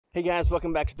Hey guys,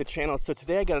 welcome back to the channel. So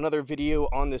today I got another video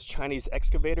on this Chinese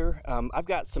excavator. I've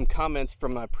got some comments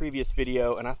from my previous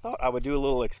video and I thought I would do a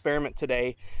little experiment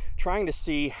today trying to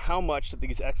see how much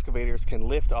these excavators can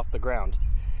lift off the ground.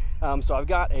 So I've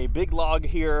got a big log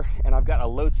here and I've got a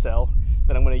load cell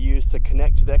that I'm going to use to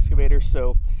connect to the excavator.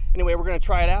 So anyway, we're going to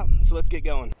try it out. So let's get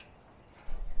going.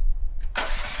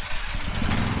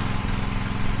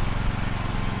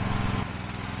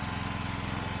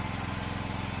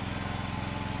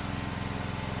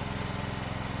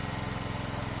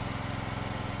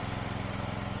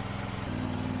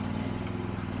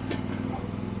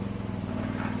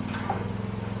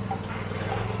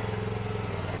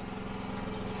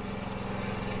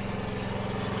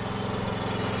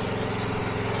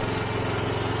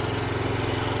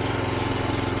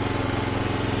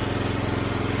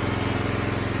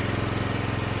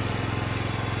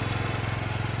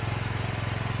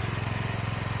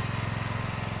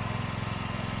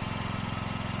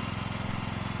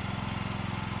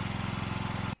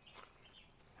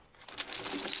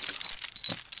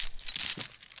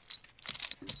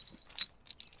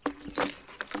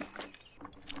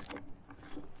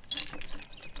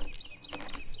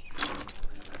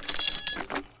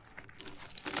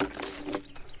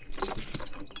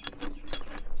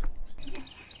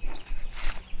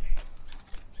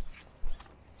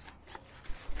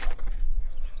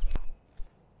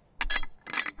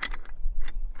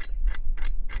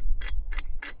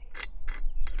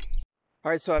 All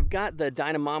right, so I've got the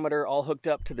dynamometer all hooked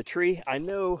up to the tree. I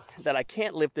know that I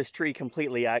can't lift this tree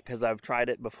completely because I've tried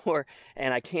it before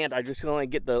and I can't. I just can only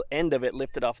get the end of it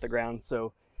lifted off the ground.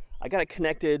 So I got it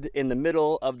connected in the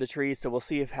middle of the tree, so we'll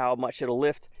see how much it'll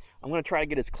lift. I'm gonna try to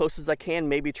get as close as I can,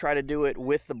 maybe try to do it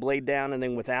with the blade down and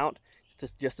then without,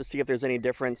 just to see if there's any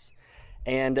difference.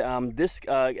 And this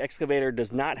excavator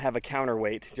does not have a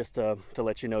counterweight, just to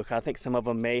let you know. I think some of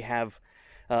them may have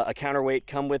a counterweight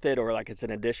come with it, or like it's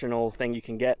an additional thing you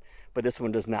can get, but this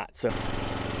one does not. So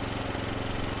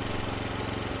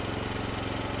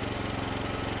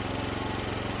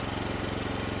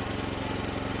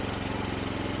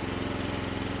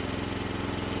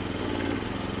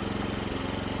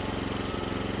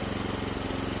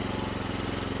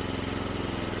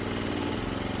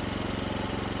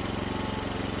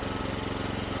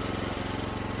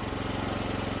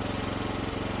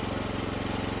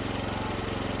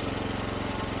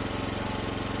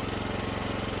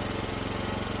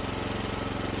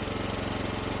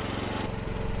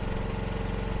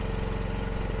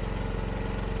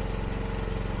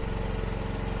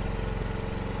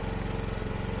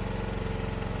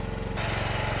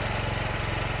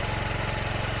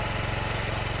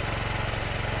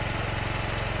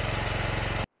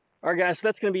all right guys, so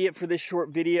that's going to be it for this short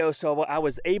video. So I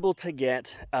was able to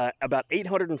get about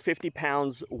 850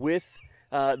 pounds with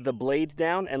the blade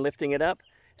down and lifting it up,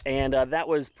 and that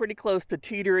was pretty close to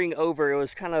teetering over. It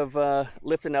was kind of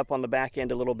lifting up on the back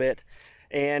end a little bit,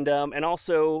 and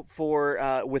also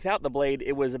for without the blade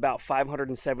it was about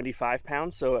 575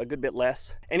 pounds, so a good bit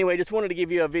less. Anyway, just wanted to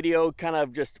give you a video kind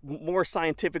of just more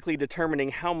scientifically determining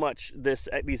how much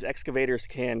these excavators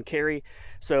can carry.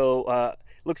 So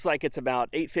looks like it's about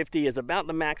 850 is about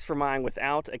the max for mine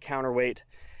without a counterweight,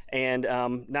 and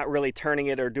not really turning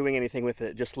it or doing anything with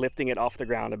it, just lifting it off the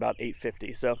ground, about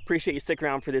 850. So appreciate you sticking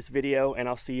around for this video, and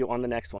I'll see you on the next one.